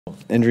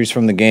Injuries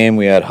from the game,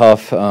 we had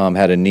Huff,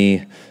 had a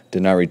knee,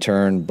 did not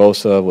return.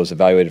 Bosa was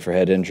evaluated for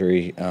head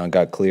injury,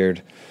 got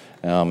cleared.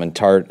 And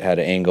Tart had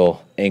an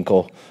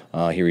ankle,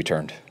 he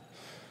returned.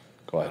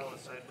 Go ahead. Well,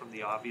 aside from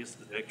the obvious,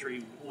 the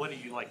victory, what do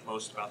you like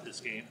most about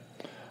this game?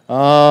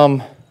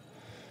 I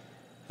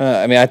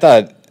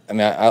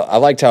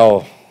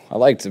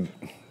liked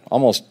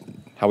almost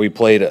how we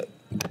played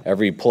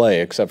every play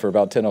except for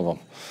about 10 of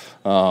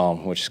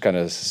them, which kind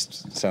of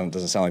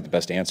doesn't sound like the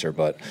best answer,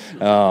 but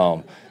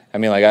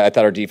I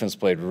thought our defense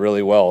played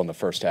really well in the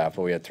first half,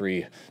 but we had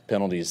 3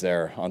 penalties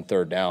there on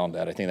third down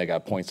that I think they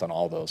got points on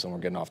all those, and we're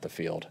getting off the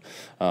field.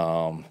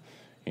 One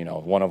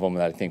of them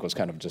that I think was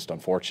kind of just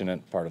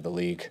unfortunate, part of the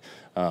league,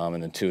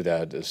 and then 2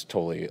 that is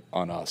totally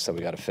on us that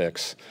we got to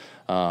fix.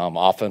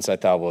 Offense I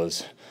thought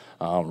was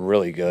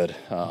really good,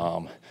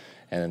 and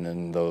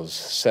then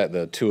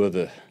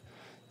the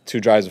 2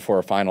 drives before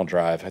our final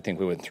drive, I think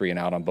we went 3 and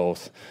out on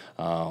both.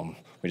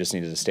 We just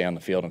needed to stay on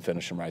the field and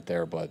finish them right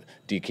there. But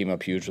D came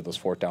up huge with those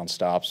 4th down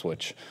stops,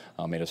 which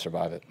made us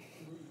survive it.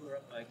 We were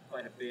up by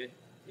quite a bit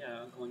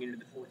going into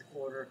the fourth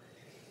quarter.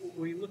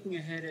 Were you looking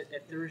ahead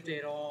at Thursday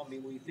at all? I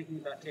mean, were you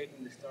thinking about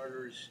taking the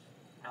starters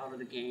out of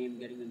the game,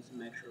 getting them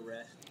some extra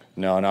rest?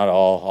 No, not at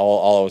all.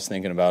 All I was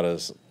thinking about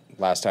is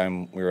last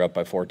time we were up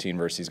by 14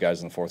 versus these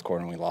guys in the fourth quarter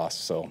and we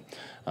lost. So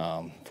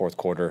fourth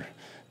quarter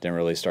didn't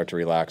really start to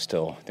relax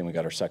till I think we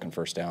got our second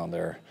first down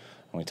there.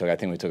 I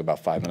think we took about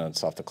 5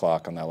 minutes off the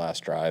clock on that last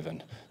drive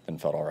and then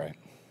felt all right.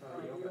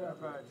 You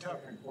have tough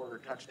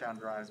quarter touchdown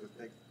drives with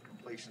big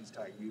completions to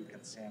Ayuk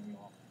and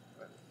Samuel.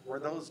 But were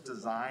those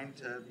designed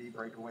to be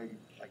breakaway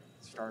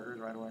starters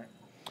right away?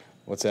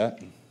 What's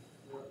that?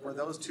 Were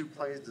those 2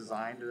 plays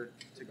designed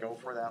to go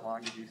for that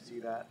long? Did you see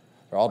that?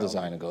 They're all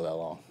designed to go that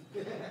long.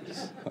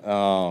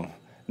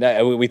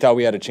 We thought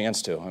we had a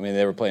chance to. I mean,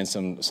 they were playing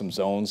some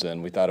zones,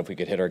 and we thought if we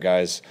could hit our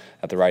guys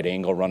at the right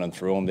angle running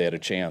through them, they had a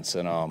chance.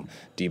 And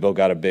Debo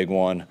got a big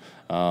one.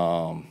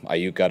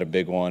 Ayuk got a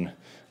big one.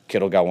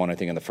 Kittle got one, I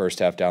think, in the first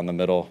half down the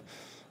middle.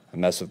 I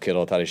messed with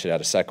Kittle. I thought he should have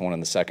had a second one in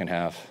the second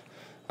half,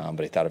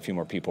 but he thought a few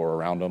more people were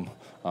around him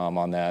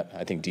on that.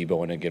 I think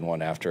Debo ended up getting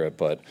one after it.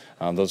 But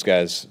those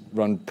guys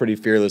run pretty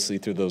fearlessly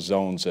through those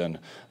zones, and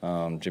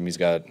Jimmy's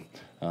got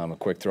a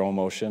quick throw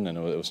motion, and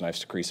it was nice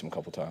to crease him a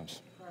couple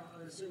times.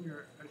 I assume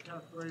you're a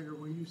tough grader.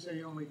 When you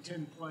say only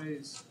 10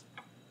 plays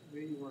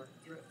that you weren't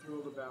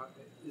thrilled about,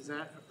 is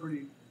that a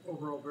pretty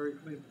overall very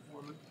clean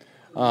performance?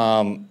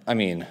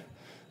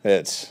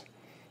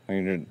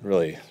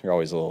 You're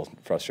always a little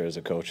frustrated as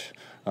a coach.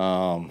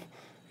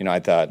 I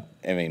thought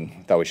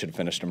we should have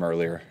finished him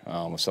earlier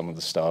with some of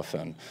the stuff,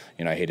 and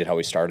I hated how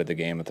we started the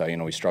game. I thought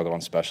we struggled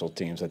on special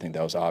teams. I think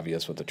that was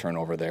obvious with the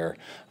turnover there.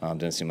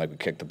 Didn't seem like we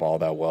kicked the ball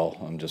that well,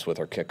 just with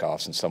our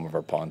kickoffs and some of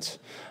our punts.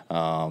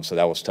 So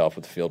that was tough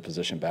with the field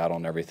position battle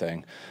and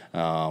everything.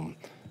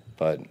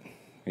 But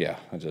yeah,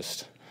 I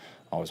just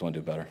always want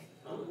to do better.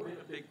 A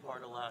big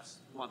part of the last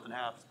month and a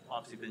half,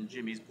 obviously, been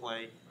Jimmy's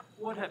play.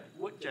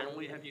 What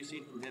generally have you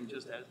seen from him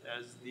just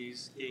as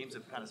these games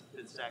have kind of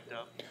been stacked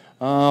up?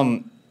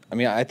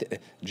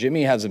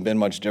 Jimmy hasn't been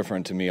much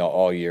different to me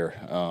all year.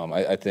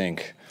 I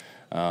think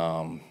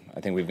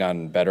we've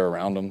gotten better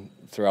around him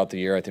throughout the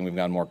year. I think we've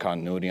gotten more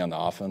continuity on the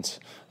offense.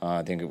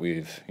 I think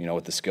we've,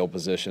 with the skill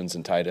positions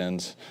and tight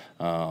ends,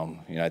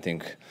 I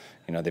think,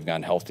 they've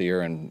gotten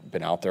healthier and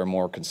been out there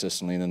more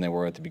consistently than they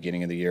were at the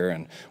beginning of the year.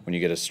 And when you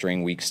get a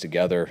string weeks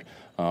together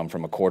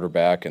from a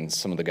quarterback and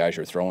some of the guys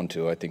you're throwing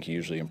to, I think you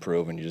usually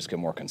improve and you just get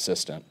more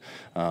consistent.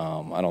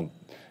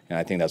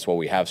 I think that's what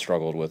we have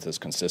struggled with is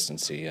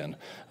consistency and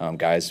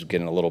guys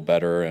getting a little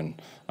better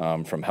and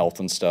from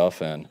health and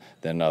stuff, and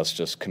then us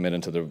just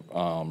committing to the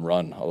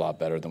run a lot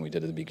better than we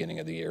did at the beginning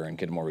of the year and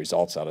getting more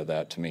results out of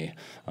that. To me,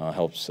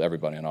 helps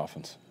everybody on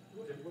offense.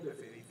 What if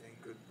anything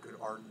could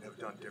Arden have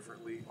done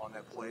differently on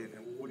that play,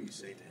 and what do you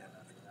say to him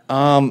after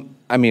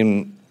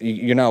that?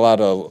 You're not allowed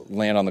to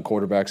land on the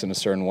quarterbacks in a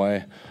certain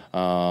way.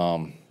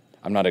 I'm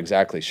not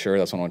exactly sure.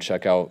 That's what I want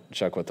to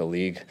check with the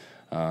league.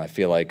 I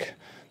feel like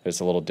it's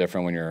a little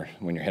different when you're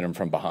hitting them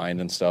from behind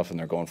and stuff and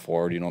they're going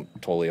forward. You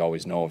don't totally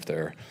always know if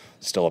they're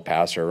still a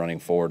passer running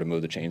forward to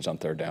move the chains on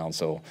third down.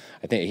 So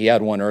I think he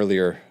had one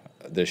earlier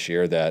this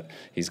year that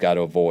he's got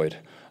to avoid.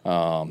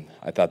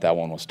 I thought that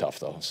one was tough,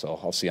 though. So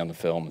I'll see on the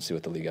film and see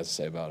what the league has to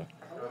say about it.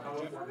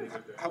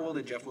 How well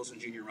did Jeff Wilson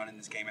Jr. run in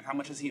this game, and how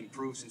much has he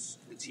improved since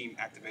the team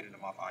activated him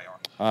off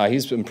IR?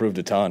 He's improved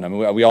a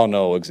ton. We all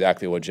know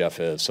exactly what Jeff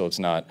is, so it's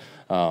not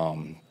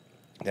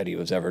that he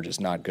was ever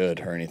just not good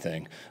or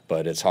anything.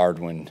 But it's hard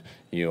when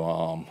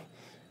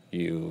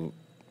you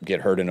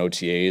get hurt in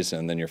OTAs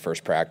and then your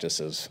first practice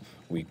is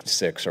week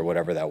 6 or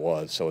whatever that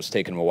was. So it's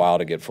taken him a while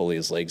to get fully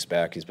his legs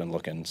back. He's been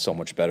looking so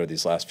much better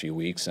these last few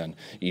weeks, and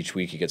each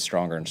week he gets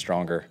stronger and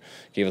stronger.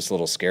 Gave us a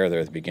little scare there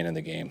at the beginning of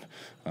the game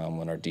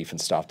when our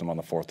defense stopped him on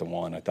the 4th and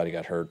 1. I thought he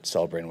got hurt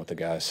celebrating with the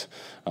guys.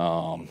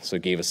 So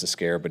it gave us a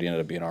scare, but he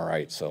ended up being all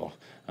right. So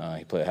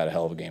he had a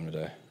hell of a game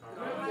today.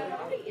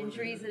 The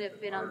injuries that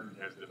have been on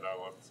has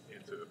developed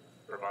into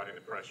providing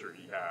the pressure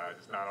he had.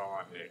 It's not all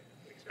on Nick.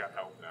 Nick's got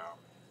help now.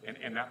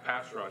 And that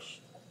pass rush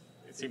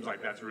it seems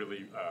like that's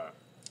really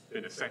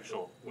been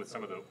essential with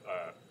some of the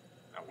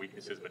not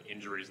weaknesses, but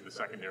injuries in the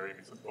secondary. I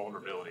mean, some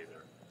vulnerability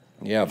there.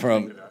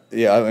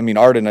 Yeah, I mean,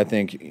 Arden, I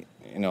think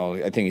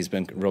he's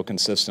been real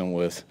consistent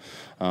with,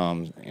 I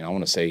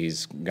want to say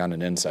he's gotten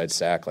an inside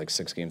sack like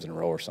 6 games in a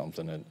row or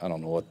something. And I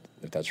don't know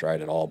if that's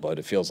right at all, but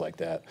it feels like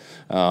that.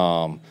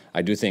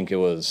 I do think it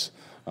was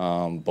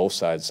both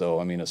sides, though.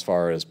 I mean, as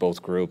far as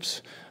both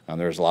groups,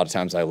 there was a lot of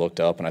times I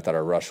looked up and I thought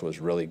our rush was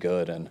really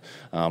good. And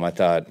I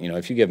thought,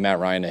 if you give Matt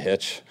Ryan a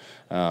hitch,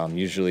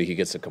 usually he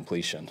gets a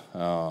completion.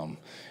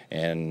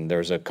 And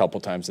there's a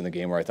couple times in the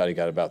game where I thought he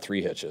got about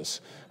 3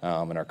 hitches,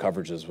 and our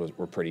coverages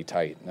were pretty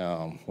tight,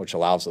 which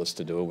allows us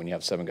to do it when you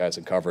have 7 guys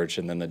in coverage,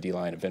 and then the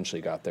D-line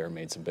eventually got there and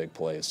made some big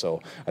plays. So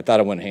I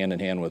thought it went hand in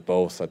hand with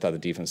both. I thought the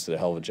defense did a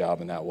hell of a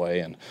job in that way,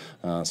 and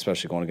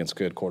especially going against a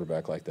good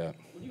quarterback like that.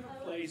 When you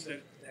have plays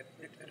that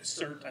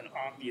assert an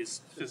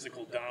obvious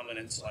physical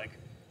dominance, like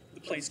the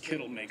plays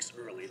Kittle makes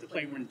early, the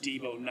play when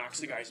Debo knocks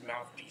the guy's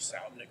mouthpiece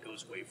out and it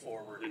goes way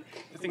forward, and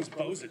the things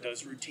Bosa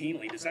does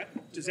routinely,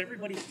 does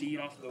everybody feed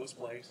off of those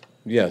plays?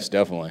 Yes,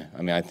 definitely.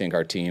 I mean, I think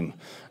our team,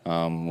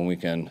 when we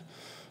can,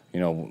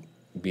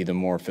 be the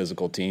more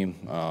physical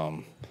team,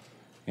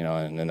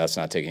 and that's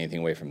not taking anything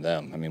away from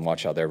them. I mean,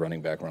 watch how their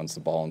running back runs the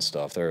ball and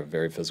stuff. They're a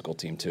very physical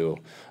team too.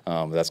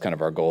 That's kind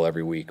of our goal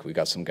every week. We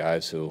got some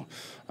guys who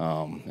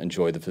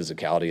enjoy the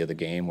physicality of the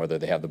game, whether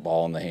they have the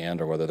ball in the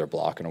hand or whether they're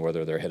blocking or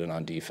whether they're hitting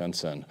on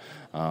defense. And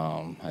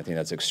I think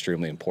that's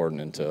extremely important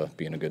into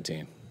being a good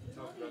team.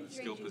 Talk about the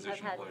skill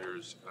position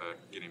players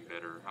getting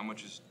better. How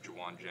much has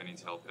Jauan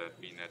Jennings helped that,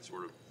 being that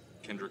sort of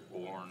Kendrick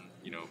Bourne,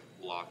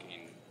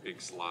 blocking, big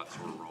slot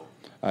sort of role?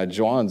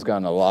 Jauan's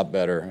gotten a lot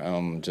better.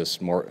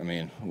 Just more. I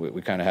mean,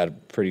 we kind of had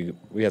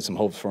we had some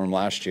hopes for him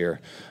last year.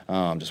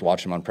 Just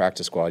watching him on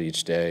practice squad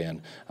each day,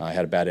 and I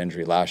had a bad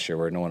injury last year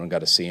where no one got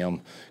to see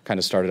him. Kind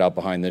of started out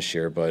behind this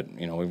year, but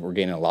we're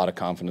gaining a lot of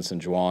confidence in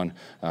Jauan.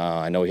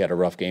 I know he had a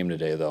rough game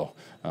today though.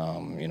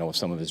 With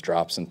some of his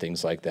drops and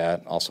things like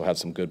that. Also had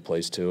some good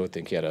plays too. I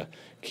think he had a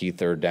key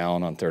 3rd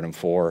down on 3rd and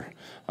 4.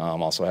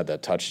 Also had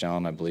that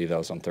touchdown. I believe that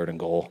was on 3rd and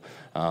goal.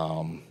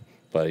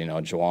 But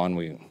Jauan,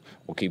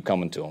 we'll keep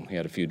coming to him. He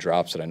had a few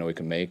drops that I know he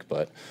can make,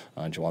 but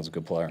Jauan's a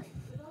good player.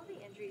 With all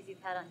the injuries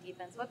you've had on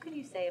defense, what can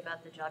you say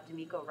about the job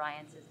DeMeco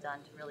Ryans has done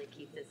to really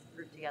keep this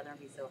group together and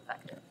be so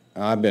effective?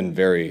 I've been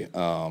very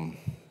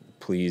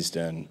pleased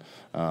and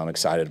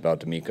excited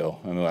about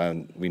DeMeco. I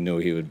mean, we knew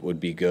he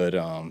would be good,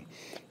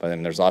 but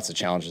then there's lots of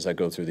challenges that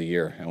go through the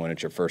year, and when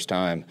it's your first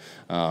time,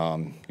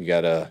 you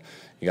gotta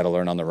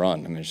learn on the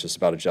run. I mean, it's just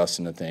about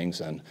adjusting to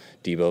things, and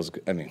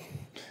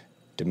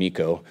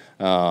DeMeco,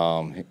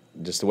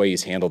 just the way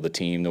he's handled the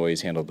team, the way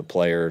he's handled the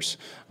players,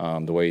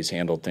 the way he's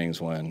handled things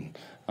when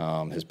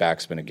his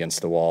back's been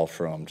against the wall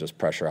from just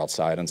pressure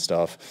outside and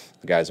stuff.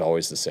 The guy's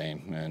always the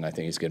same, and I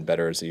think he's getting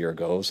better as the year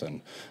goes,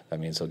 and that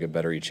means he'll get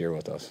better each year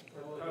with us.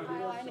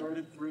 You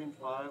started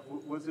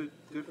 3-5. Was it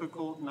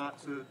difficult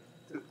not to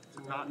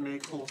not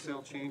make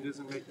wholesale changes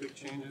and make big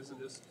changes and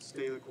just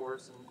stay the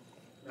course, and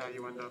now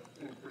you end up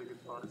in a pretty good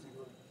spot, it seems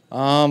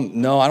like?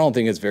 No, I don't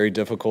think it's very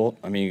difficult.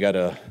 I mean, you got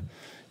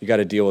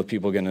to deal with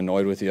people getting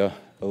annoyed with you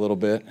a little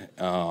bit.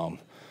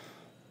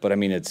 But I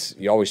mean,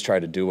 you always try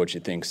to do what you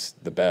think's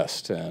the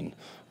best, and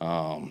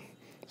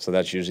so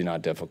that's usually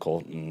not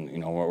difficult. And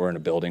we're in a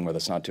building where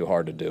that's not too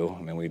hard to do.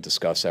 I mean, we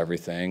discuss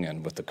everything,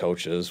 and with the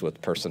coaches, with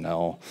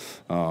personnel,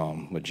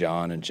 with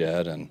John and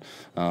Jed, and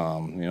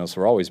so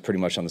we're always pretty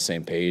much on the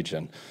same page.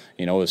 And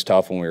it was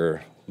tough when we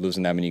were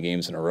losing that many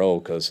games in a row,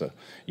 because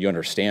you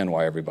understand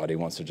why everybody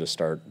wants to just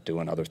start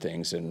doing other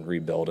things and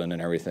rebuilding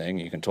and everything.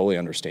 You can totally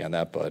understand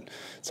that, but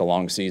it's a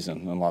long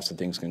season and lots of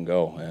things can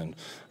go. And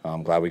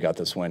I'm glad we got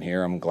this win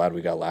here. I'm glad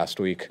we got last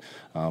week,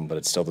 but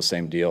it's still the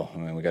same deal. I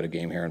mean, we got a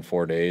game here in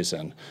 4 days,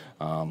 and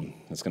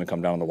it's going to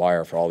come down the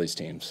wire for all these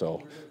teams. So. Were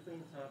there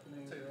things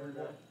happening during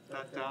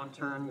that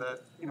downturn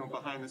that,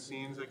 behind the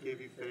scenes that gave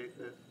you faith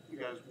that you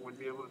guys would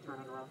be able to turn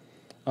it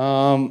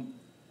around?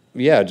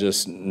 Yeah,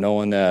 just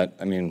knowing that.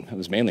 I mean, it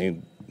was mainly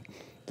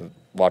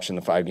watching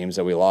the 5 games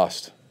that we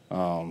lost.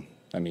 I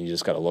mean, you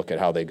just got to look at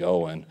how they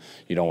go, and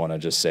you don't want to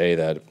just say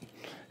that,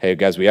 hey,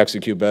 guys, we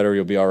execute better,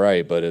 you'll be all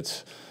right. But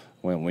it's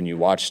when you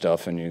watch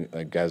stuff and you,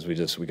 like, guys, we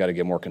got to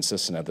get more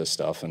consistent at this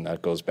stuff, and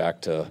that goes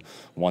back to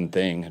one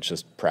thing. It's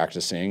just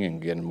practicing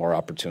and getting more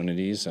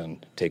opportunities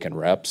and taking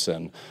reps,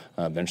 and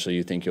eventually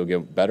you think you'll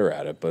get better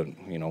at it. But,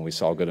 we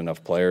saw good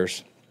enough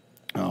players.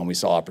 We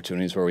saw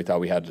opportunities where we thought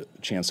we had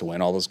a chance to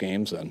win all those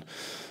games, and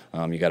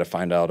you got to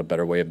find out a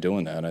better way of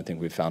doing that. And I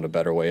think we've found a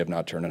better way of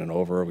not turning it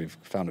over. We've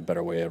found a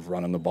better way of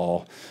running the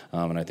ball,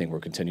 and I think we're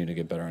continuing to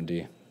get better on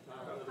D.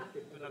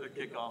 Another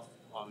kickoff,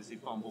 obviously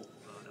fumble,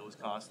 that was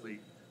costly.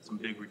 Some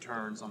big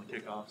returns on the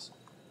kickoffs.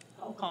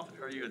 How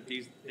confident are you that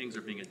these things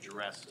are being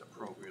addressed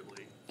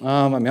appropriately?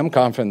 I mean, I'm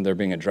confident they're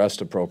being addressed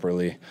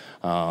appropriately,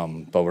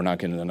 but we're not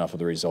getting enough of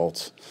the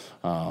results.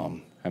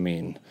 I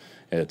mean,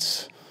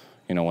 it's.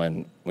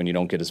 When you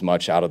don't get as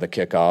much out of the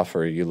kickoff,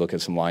 or you look at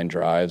some line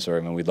drives,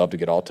 or we'd love to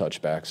get all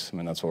touchbacks. I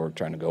mean, that's what we're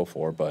trying to go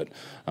for. But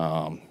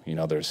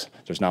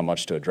there's not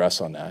much to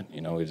address on that.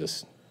 We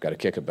just got to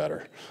kick it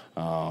better.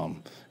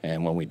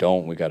 And when we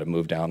don't, we got to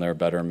move down there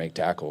better and make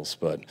tackles.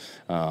 But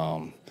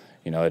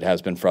it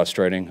has been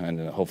frustrating,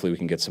 and hopefully we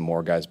can get some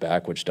more guys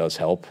back, which does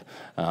help.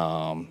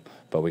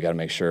 But we got to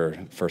make sure,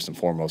 first and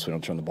foremost, we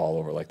don't turn the ball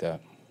over like that.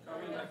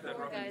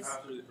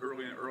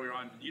 Earlier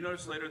on, did you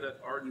notice later that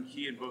Arden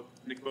Key and both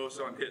Nick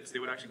Bosa on hits, they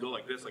would actually go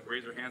like this, like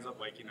raise their hands up,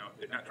 like,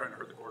 they're not trying to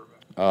hurt the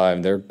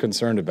quarterback? They're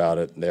concerned about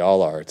it. They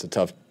all are. It's a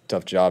tough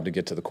job to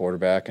get to the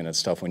quarterback, and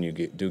it's tough when you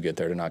do get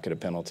there to not get a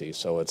penalty.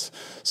 So it's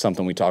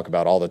something we talk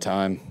about all the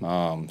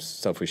time,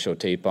 stuff we show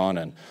tape on,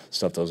 and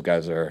stuff those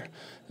guys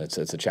it's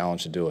a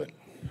challenge to do it.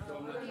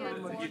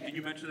 Did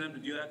you mention them to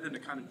do that then, to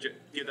kind of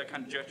give that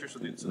kind of gesture?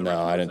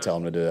 No, I didn't tell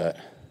them to do that.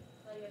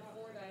 Well, you had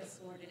 4 guys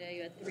scored today.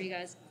 You had 3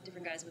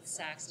 different guys with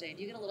sacks today.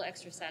 Do you get a little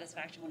extra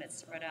satisfaction when it's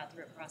spread out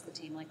across the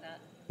team like that?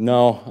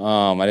 No,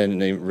 I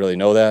didn't even really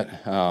know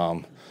that.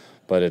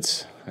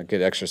 But I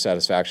get extra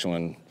satisfaction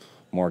when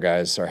more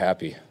guys are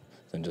happy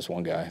than just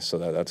one guy. So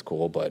that's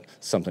cool, but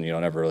something you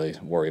don't ever really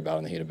worry about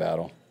in the heat of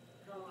battle.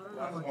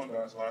 Last one,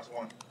 guys, last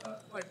one.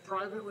 Like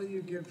privately,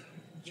 you give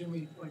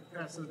Jimmy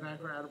pass to the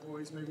back or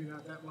attaboys, maybe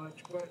not that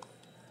much, but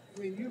I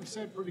mean, you've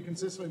said pretty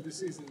consistently this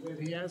season that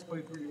he has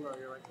played pretty well.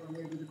 You're like, well,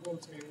 maybe the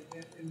Colts game,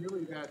 and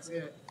really that's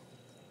it.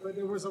 But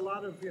there was a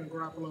lot of,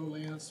 Garoppolo,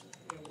 Lance,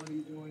 what are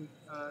you doing,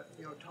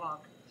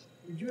 talk.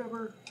 Did you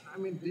ever,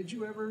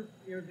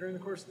 during the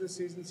course of this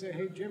season say,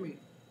 hey, Jimmy,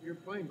 you're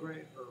playing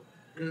great or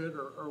good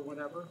or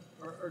whatever?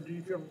 Or do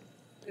you feel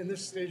in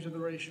this stage of the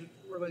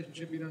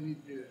relationship you don't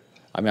need to do that?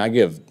 I mean,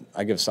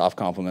 I give soft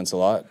compliments a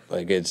lot.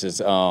 Like, it's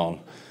just,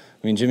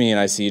 Jimmy and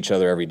I see each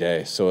other every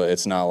day, so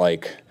it's not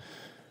like,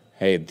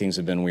 hey, things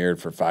have been weird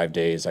for 5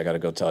 days. I got to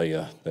go tell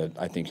you that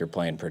I think you're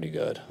playing pretty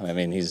good. I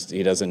mean,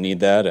 he doesn't need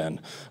that,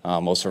 and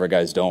most of our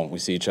guys don't. We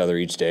see each other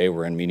each day.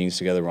 We're in meetings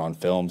together. We're on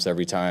films.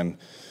 Every time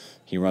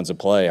he runs a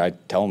play, I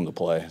tell him to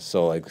play.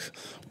 So,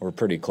 we're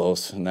pretty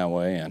close in that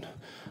way, and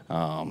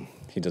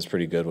he does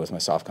pretty good with my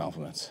soft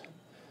compliments.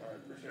 All right,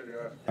 appreciate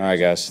it, guys. All right,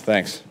 guys.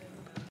 Thanks.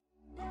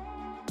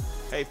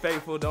 Hey,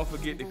 faithful, don't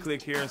forget to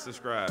click here and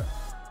subscribe.